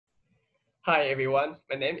Hi everyone,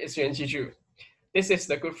 my name is MKTG3004. This is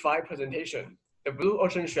the Group 5 presentation, the Blue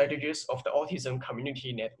Ocean Strategies of the Autism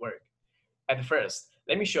Community Network. At first,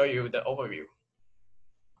 let me show you the overview.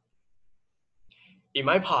 In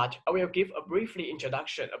my part, I will give a briefly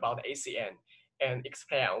introduction about ACN and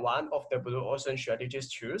explain one of the Blue Ocean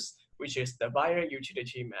Strategies tools, which is the buyer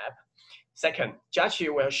utility map. Second,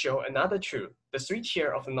 Jiaqi will show another tool, the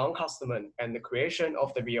 3-tier of non-customer and the creation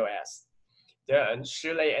of the BOS. Then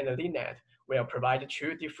Shirley and Lynette will provide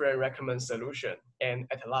 2 different recommend solutions, and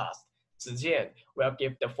at last, Zijian will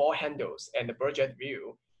give the 4 handles and the budget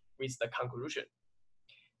view with the conclusion.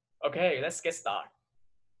 Okay, let's get started.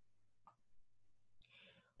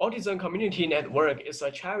 Autism Community Network is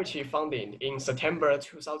a charity founded in September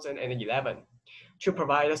 2011 to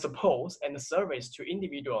provide support and service to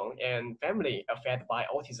individuals and families affected by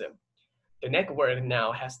autism. The network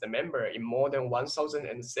now has the member in more than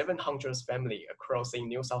 1,700 families across in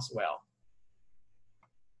New South Wales.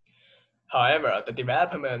 However, the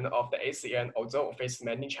development of the ACN also faces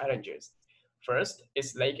many challenges. First,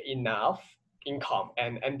 it's lack enough income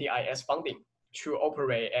and NDIS funding to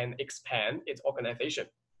operate and expand its organization.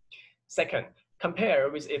 Second,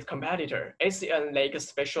 compared with its competitor, ACN lacks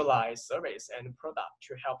specialized service and product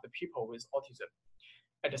to help the people with autism.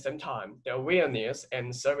 At the same time, the awareness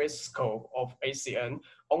and service scope of ACN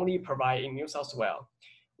only provide in New South Wales,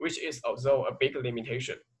 which is also a big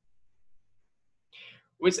limitation.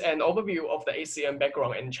 With an overview of the ACN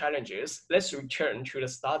background and challenges, let's return to the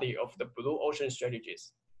study of the Blue Ocean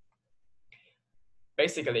strategies.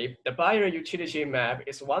 Basically, the buyer utility map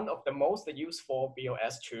is one of the most useful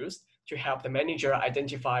BOS tools to help the manager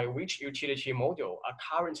identify which utility model are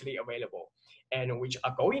currently available and which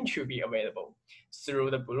are going to be available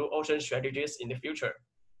through the Blue Ocean strategies in the future.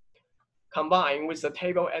 Combined with the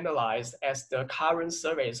table analyzed as the current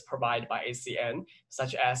service provided by ACN,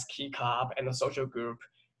 such as Key Club and the social group,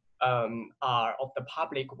 are of the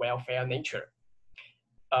public welfare nature.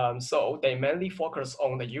 So they mainly focus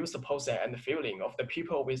on the user process and the feeling of the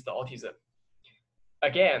people with the autism.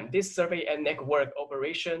 Again, this survey and network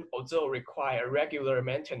operation also require regular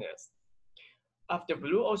maintenance. After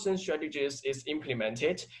Blue Ocean strategies is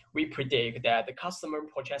implemented, we predict that the customer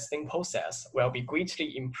purchasing process will be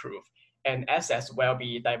greatly improved and access will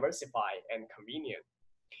be diversified and convenient.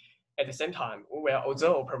 At the same time, we will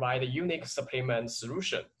also provide a unique supplement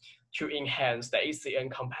solution to enhance the ACN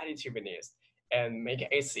competitiveness and make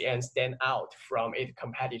ACN stand out from its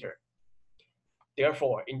competitor.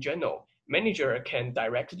 Therefore, in general, manager can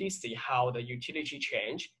directly see how the utility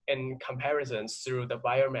change and comparisons through the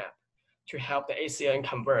buyer map to help the ACN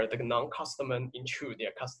convert the non-customer into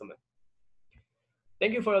their customer.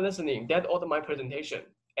 Thank you for listening. That's all of my presentation,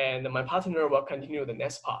 and my partner will continue the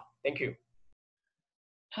next part. Thank you.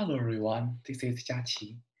 Hello everyone, this is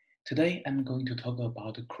Jiaqi. Today I'm going to talk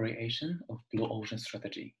about the creation of Blue Ocean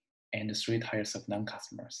strategy and the 3 tiers of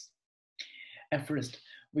non-customers. At first,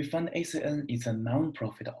 we found ACN is a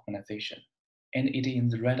non-profit organization, and it is in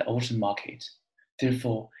the red ocean market.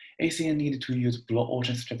 Therefore, ACN needed to use Blue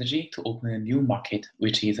Ocean strategy to open a new market,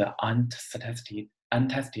 which is an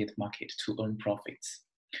untested market to earn profits.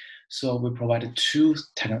 So we provided 2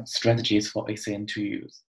 strategies for ACN to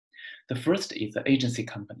use. The first is the agency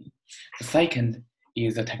company. The second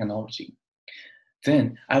is the technology.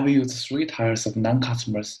 Then I will use 3 tiers of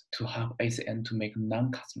non-customers to help ACN to make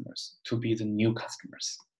non-customers to be the new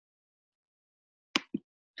customers.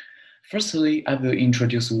 Firstly, I will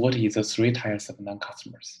introduce what is the 3 tiers of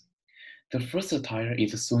non-customers. The first tier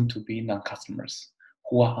is soon-to-be non-customers,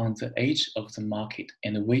 who are on the edge of the market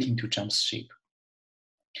and waiting to jump ship.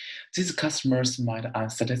 These customers might be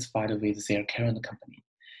unsatisfied with their current company.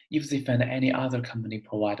 If they find any other company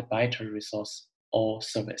provide better resource or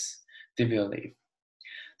service, they will leave.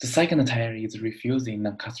 The second tier is refusing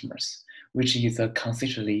non-customers, which is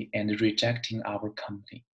consistently and rejecting our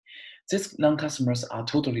company. These non-customers are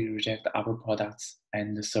totally reject our products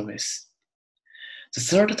and service. The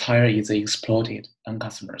third tier is exploited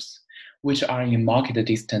non-customers, which are in market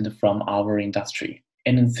distant from our industry,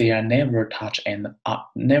 and they are never touch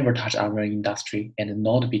our industry and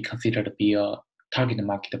not be considered to be a target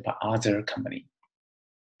market by other company.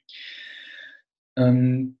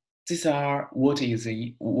 These are what is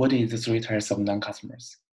the 3 tiers of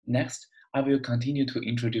non-customers. Next, I will continue to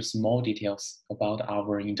introduce more details about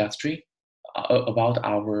our industry, about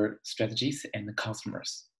our strategies and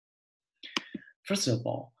customers. First of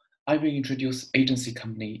all, I will introduce agency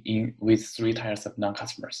company with 3 tiers of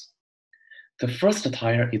non-customers. The first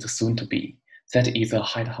tier is soon to be, that is a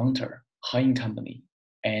headhunter, hiring company,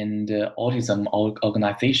 and autism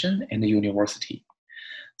organization and university.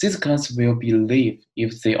 These clients will believe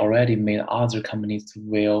if they already made other companies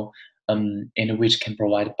will and which can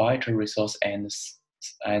provide better resource and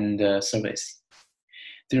service.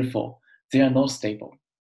 Therefore, they are not stable.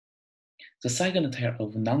 The second tier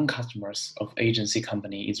of non-customers of agency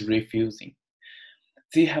company is refusing.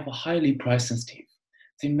 They have a highly price sensitive.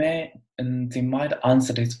 They might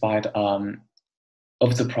unsatisfied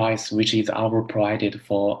of the price which is our provided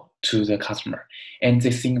for to the customer, and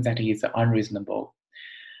they think that is unreasonable.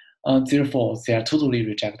 Therefore, they are totally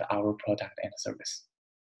reject our product and service.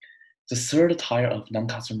 The third tier of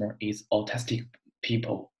non-customer is autistic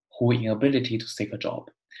people who inability to seek a job.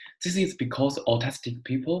 This is because autistic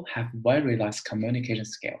people have very less communication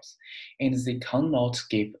skills, and they cannot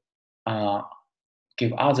give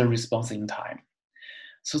other response in time.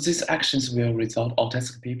 So these actions will result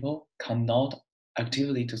autistic people cannot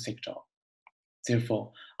actively to seek job.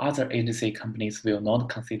 Therefore, other agency companies will not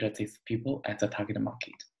consider these people as a target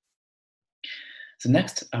market. So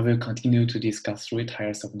next, I will continue to discuss three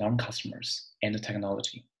tiers of non-customers and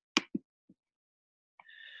technology.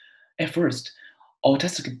 At first,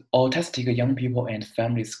 autistic young people and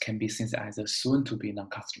families can be seen as soon-to-be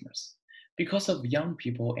non-customers. Because of young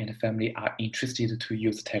people and family are interested to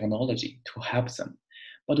use technology to help them,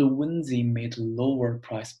 but when they meet lower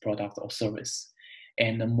price product or service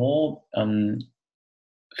and more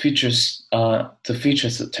features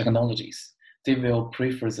technologies, they will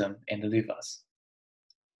prefer them and leave us.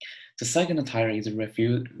 The second tier is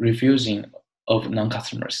refusing of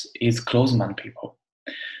non-customers is closed-minded people.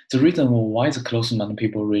 The reason why the closed-minded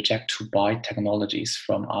people reject to buy technologies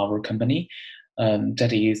from our company,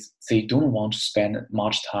 that is, they don't want to spend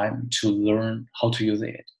much time to learn how to use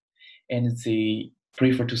it, and they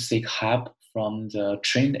prefer to seek help from the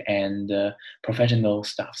trained and professional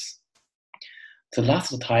staffs. The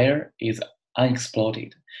last tier is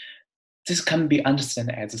unexploited. This can be understood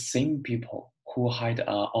as the same people who hide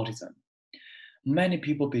autism. Many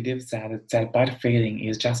people believe that bad feeling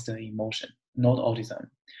is just an emotion, not autism.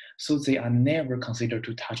 So they are never considered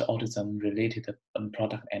to touch autism-related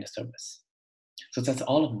product and service. So that's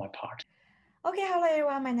all of my part. Okay, hello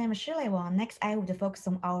everyone. My name is Shirley Wang. Next, I would focus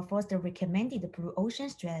on our first recommended blue ocean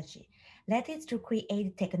strategy. That is to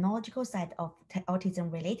create technological side of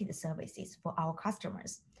autism-related services for our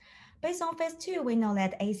customers. Based on phase 2, we know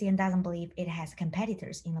that ACN doesn't believe it has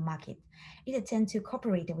competitors in the market. It tends to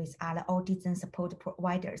cooperate with other autism support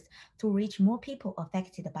providers to reach more people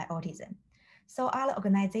affected by autism. So our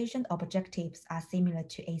organization objectives are similar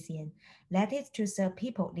to ACN, that is to serve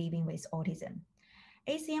people living with autism.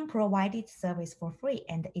 ACN provided service for free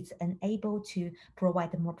and is unable to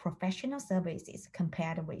provide more professional services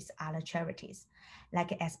compared with other charities.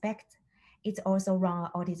 Like Aspect, it also runs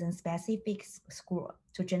an autism-specific school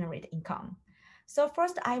to generate income. So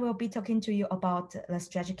first, I will be talking to you about the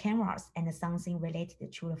strategy canvas and something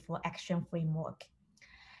related to the full action framework.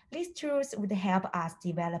 These tools would help us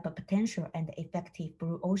develop a potential and effective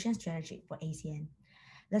blue ocean strategy for ACN.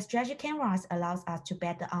 The strategy canvas allows us to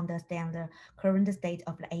better understand the current state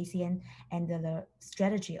of the ACN and the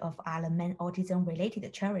strategy of other main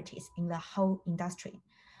autism-related charities in the whole industry.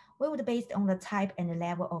 We would based on the type and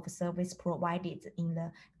level of service provided in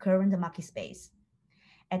the current market space.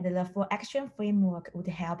 And the full action framework would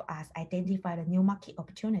help us identify the new market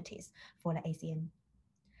opportunities for the ACN.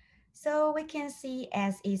 So we can see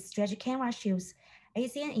as its strategy canvas shows,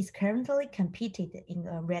 ACN is currently competed in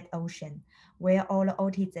a red ocean, where all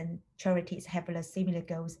autism charities have the similar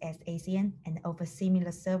goals as ACN and offer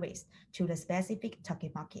similar service to the specific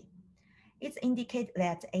target market. It indicates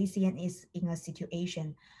that ACN is in a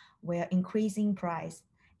situation where increasing price,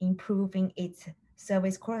 improving its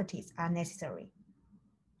service qualities are necessary.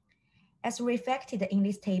 As reflected in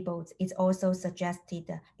these tables, it also suggested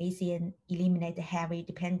ACN eliminate heavy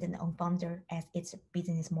dependence on founder as its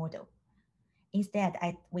business model. Instead,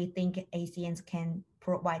 we think ACNs can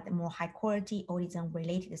provide more high-quality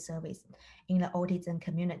autism-related service in the autism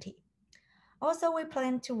community. Also, we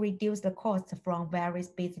plan to reduce the cost from various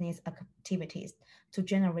business activities to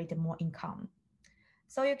generate more income.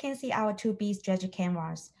 So you can see our 2B strategy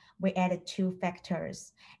canvas. We added 2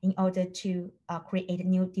 factors in order to create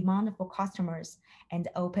new demand for customers and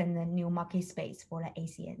open a new market space for the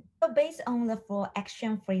ACN. So based on the full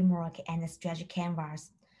action framework and the strategy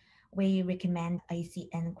canvas, we recommend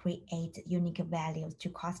ACN create unique values to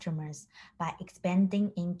customers by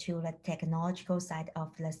expanding into the technological side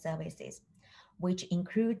of the services, which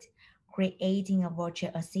include creating a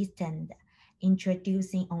virtual assistant,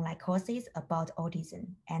 introducing online courses about autism,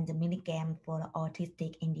 and the mini game for the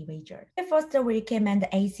autistic individual. First, we recommend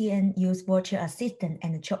ACN use virtual assistant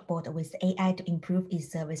and chatbot with AI to improve its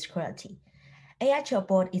service quality. AI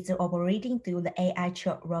chatbot is operating through the AI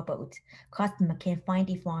chat robot. Customer can find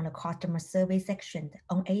it from the customer service section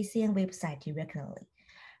on ACN website directly.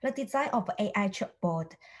 The design of AI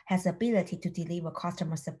chatbot has the ability to deliver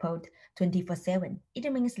customer support 24/7.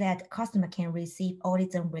 It means that customer can receive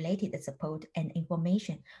autism-related support and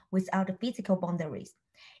information without physical boundaries,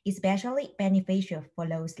 especially beneficial for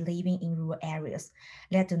those living in rural areas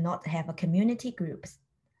that do not have community groups.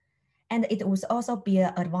 And it would also be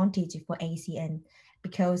an advantage for ACN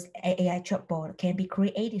because AI chatbot can be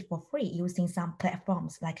created for free using some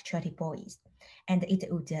platforms like Chatterbox, and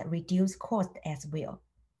it would reduce cost as well.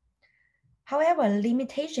 However,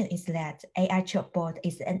 limitation is that AI chatbot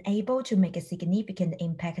is unable to make a significant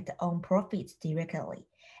impact on profits directly,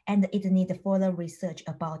 and it needs further research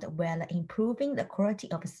about whether improving the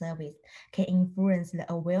quality of service can influence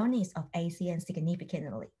the awareness of ACN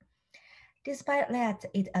significantly. Despite that,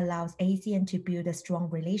 it allows ACN to build a strong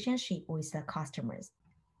relationship with the customers.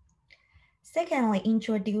 Secondly,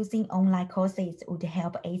 introducing online courses would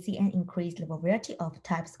help ACN increase the variety of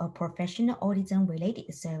types of professional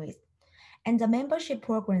autism-related service. And the membership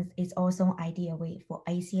programs is also an ideal way for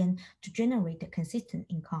ACN to generate a consistent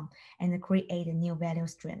income and create a new value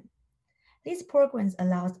stream. These programs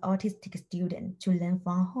allows autistic students to learn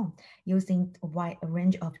from home using a wide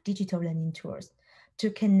range of digital learning tools to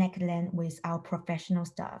connect them with our professional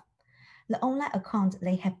staff. The online account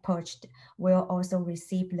they have purchased will also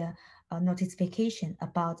receive the notification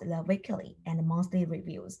about the weekly and monthly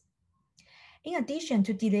reviews. In addition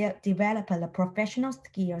to develop the professional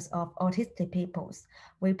skills of autistic peoples,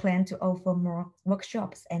 we plan to offer more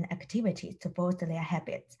workshops and activities to foster their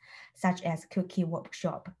habits, such as cookie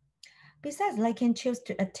workshop. Besides, they can choose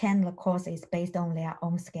to attend the courses based on their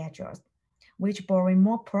own schedules, which bring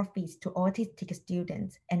more profits to autistic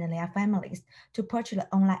students and their families to purchase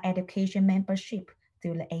the online education membership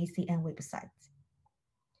through the ACN website.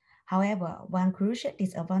 However, one crucial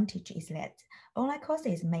disadvantage is that online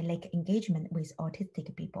courses may lack engagement with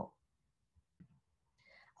autistic people.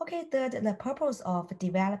 Okay, third, the purpose of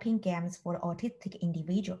developing games for the autistic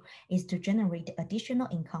individual is to generate additional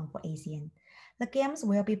income for ACN. The games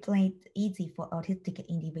will be played easy for autistic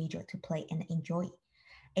individuals to play and enjoy.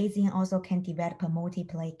 ACN also can develop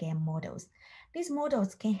multiplayer game models. These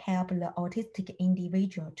models can help the autistic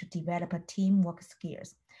individual to develop teamwork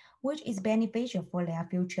skills, which is beneficial for their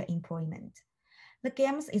future employment. The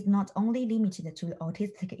games is not only limited to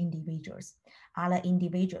autistic individuals. Other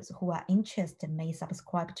individuals who are interested may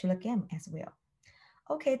subscribe to the game as well.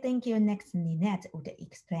 Okay, thank you. Next, Ninette would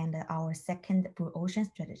explain our second Blue Ocean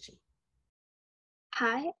strategy.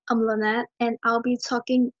 Hi, I'm Lynette, and I'll be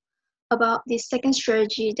talking about the second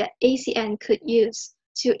strategy that ACN could use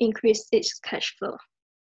to increase its cash flow.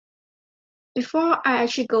 Before I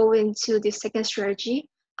actually go into the second strategy,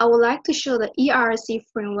 I would like to show the ERC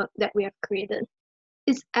framework that we have created.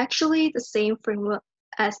 It's actually the same framework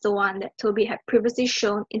as the one that Toby had previously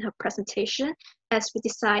shown in her presentation, as we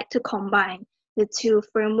decide to combine the two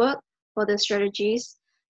frameworks for the strategies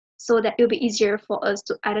so that it'll be easier for us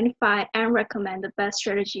to identify and recommend the best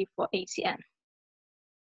strategy for ACN.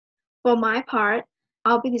 For my part,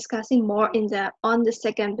 I'll be discussing more in depth on the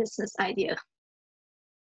second business idea.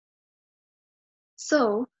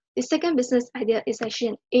 So, the second business idea is actually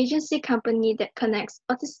an agency company that connects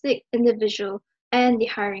autistic individuals and the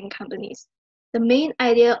hiring companies. The main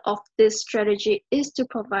idea of this strategy is to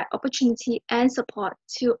provide opportunity and support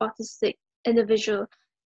to autistic individuals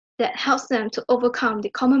that helps them to overcome the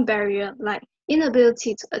common barrier like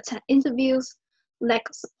inability to attend interviews, lack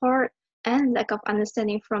of support, and lack of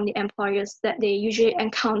understanding from the employers that they usually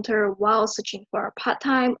encounter while searching for a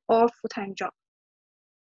part-time or full-time job.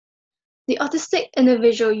 The autistic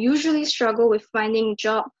individual usually struggle with finding a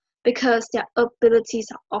job because their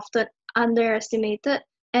abilities are often underestimated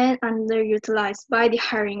and underutilized by the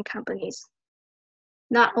hiring companies.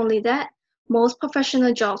 Not only that, most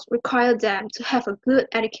professional jobs require them to have a good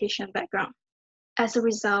education background. As a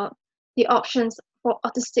result, the options for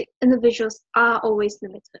autistic individuals are always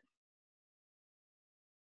limited.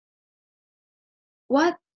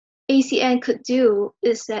 What ACN could do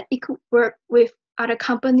is that it could work with other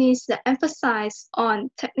companies that emphasize on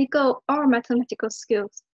technical or mathematical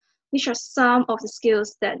skills, which are some of the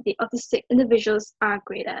skills that the autistic individuals are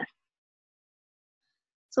great at.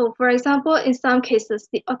 So for example, in some cases,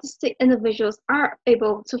 the autistic individuals are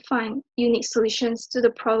able to find unique solutions to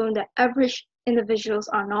the problem that average individuals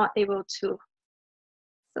are not able to.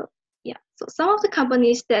 So some of the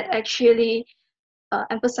companies that actually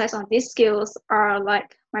emphasize on these skills are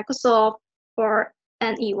like Microsoft or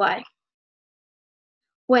EY.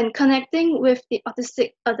 When connecting with the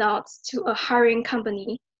autistic adults to a hiring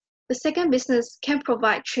company, The second business can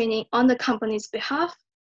provide training on the company's behalf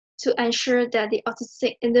to ensure that the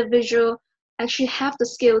autistic individual actually have the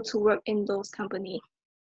skill to work in those companies.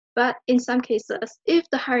 But in some cases, if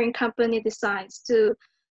the hiring company decides to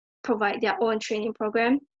provide their own training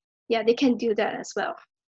program, yeah, they can do that as well.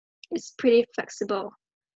 It's pretty flexible.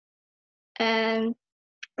 And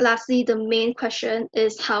lastly, the main question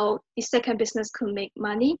is how the second business could make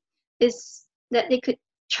money, is that they could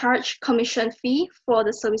charge commission fee for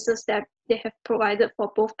the services that they have provided for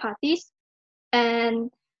both parties. And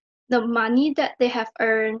the money that they have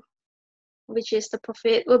earned, which is the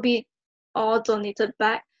profit, will be all donated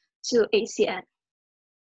back to ACN.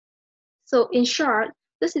 So in short,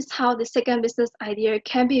 this is how the second business idea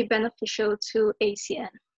can be beneficial to ACN.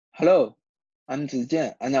 Hello, I'm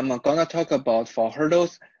Zijian, and I'm gonna talk about 4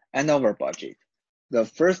 hurdles and our budget. The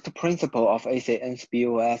first principle of ACN's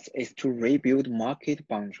BOS is to rebuild market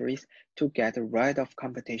boundaries to get rid of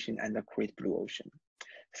competition and create blue ocean.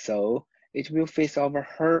 So it will face our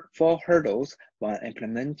 4 hurdles when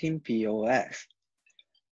implementing BOS.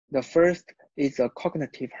 The first is a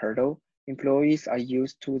cognitive hurdle. Employees are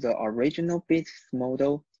used to the original business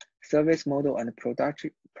model, service model, and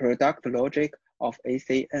product logic of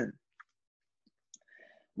ACN.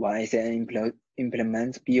 When ACN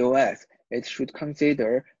implements BOS, it should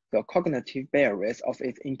consider the cognitive barriers of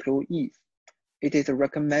its employees. It is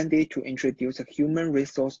recommended to introduce a human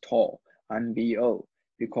resource tool, MBO,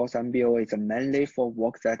 because MBO is mainly for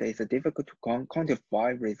work that is difficult to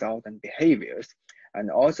quantify results and behaviors, and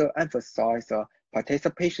also emphasize the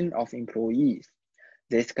participation of employees.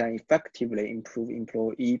 This can effectively improve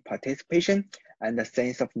employee participation and the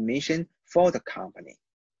sense of mission for the company.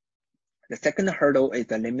 The second hurdle is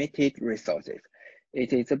the limited resources.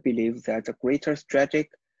 It is believed that the greater strategic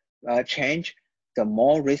change, the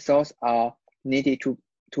more resources are needed to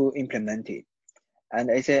implement it. And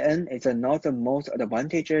ACN is not the most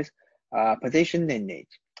advantageous position in it,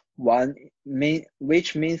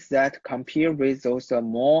 which means that compared with those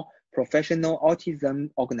more professional autism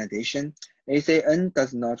organizations, ACN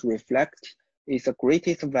does not reflect its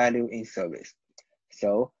greatest value in service.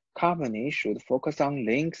 So companies should focus on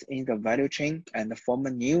links in the value chain and form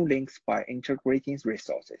new links by integrating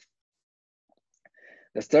resources.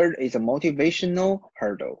 The third is a motivational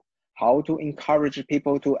hurdle, how to encourage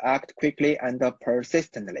people to act quickly and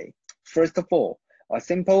persistently. First of all, a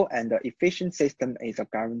simple and efficient system is a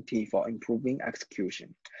guarantee for improving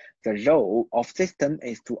execution. The role of system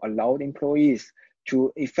is to allow employees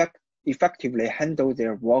to effectively handle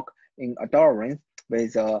their work in accordance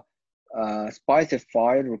with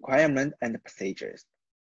specified requirements and procedures.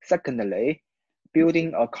 Secondly,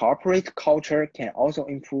 building a corporate culture can also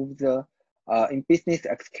improve the in business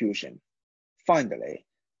execution. Finally,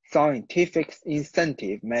 scientific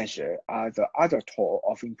incentive measures are the other tool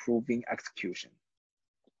of improving execution.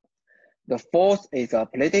 The fourth is a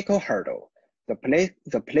political hurdle. The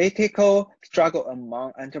political struggle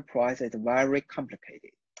among enterprises is very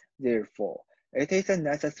complicated. Therefore, it is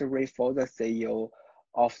necessary for the CEO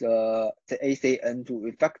of the ACN to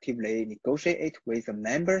effectively negotiate with the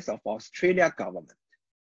members of Australia government.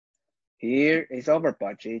 Here is our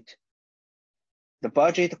budget. The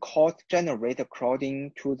budget cost generated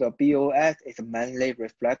according to the BOS is mainly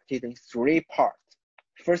reflected in 3 parts.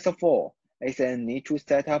 First of all, ACN need to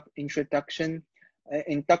set up induction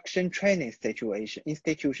training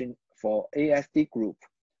institution for ASD group.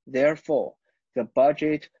 Therefore, the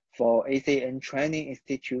budget for ACN training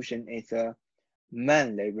institution is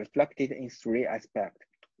mainly reflected in 3 aspects: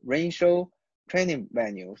 ratio, training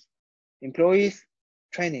venues, employees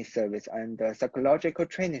training service, and psychological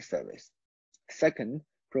training service. Second,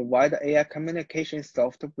 provide AI communication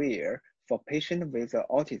software for patients with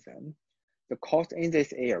autism. The cost in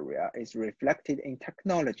this area is reflected in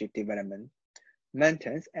technology development,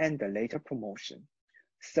 maintenance, and later promotion.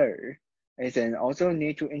 Third, ACN also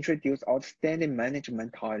need to introduce outstanding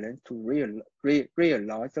management talent to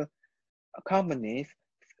realize the company's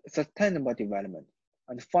sustainable development.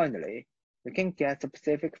 And finally, we can get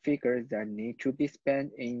specific figures that need to be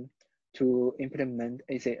spent to implement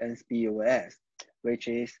ACN's BOS, which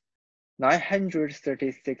is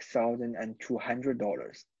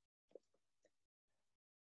 $936,200.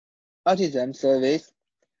 Autism service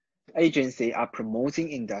agencies are promoting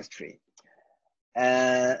industry.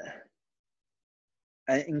 An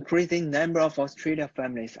increasing number of Australian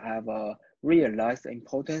families have realized the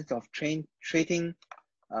importance of treating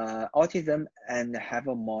autism and have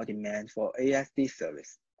a more demand for ASD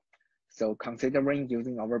service. So considering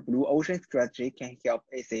using our Blue Ocean strategy can help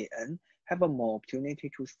ACN have a more opportunity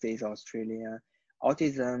to seize Australian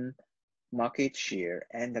autism market share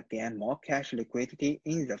and gain more cash liquidity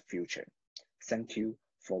in the future. Thank you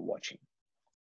for watching.